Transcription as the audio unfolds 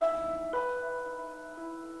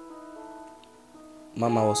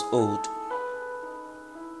Mama was old.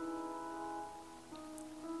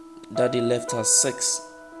 Daddy left her sick, so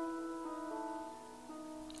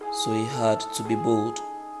he had to be bold.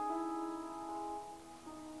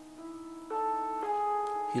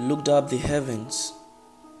 He looked up the heavens,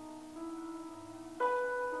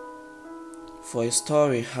 for a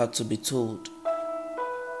story had to be told.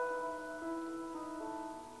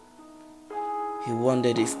 He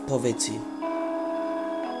wondered if poverty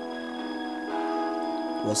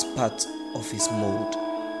was part of his mold.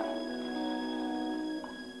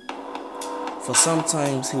 For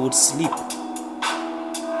sometimes he would sleep,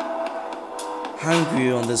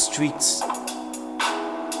 hungry on the streets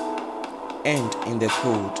and in the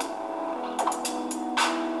cold.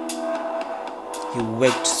 He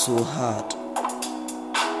worked so hard,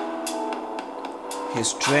 his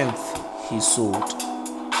strength he sold,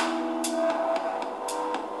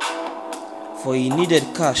 for he needed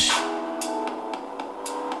cash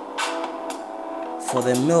for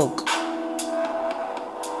the milk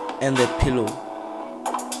and the pillow,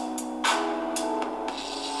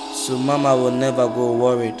 so Mama would never go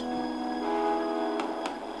worried,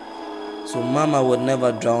 so Mama would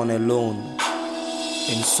never drown alone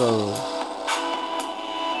in sorrow.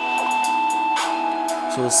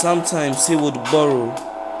 So sometimes he would borrow,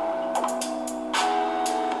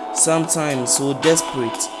 sometimes so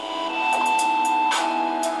desperate,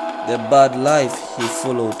 the bad life he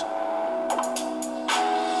followed.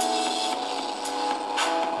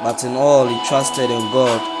 But in all he trusted in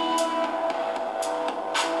God.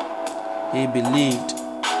 He believed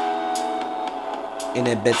in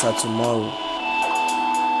a better tomorrow,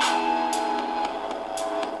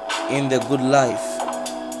 in the good life,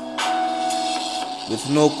 with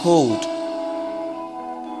no cold,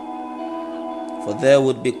 for there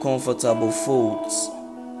would be comfortable folds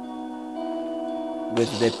with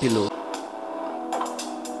the pillow,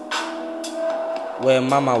 where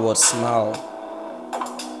Mama would smile,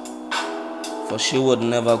 for she would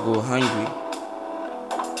never go hungry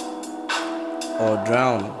or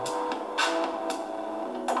drown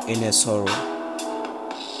in a sorrow.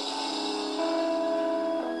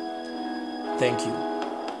 Thank you.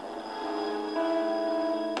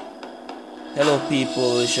 Hello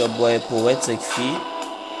people, it's your boy Poeticfi.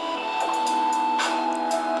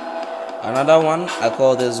 Another one, I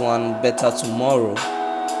call this one Better Tomorrow.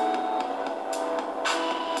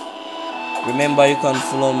 Remember, you can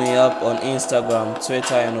follow me up on Instagram,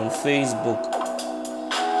 Twitter and on Facebook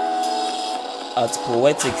at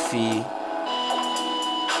Poeticfi.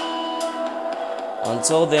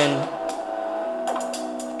 Until then,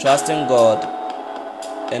 trust in God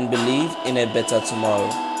and believe in a better tomorrow.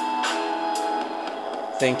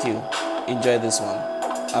 Thank you. Enjoy this one.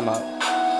 I'm out.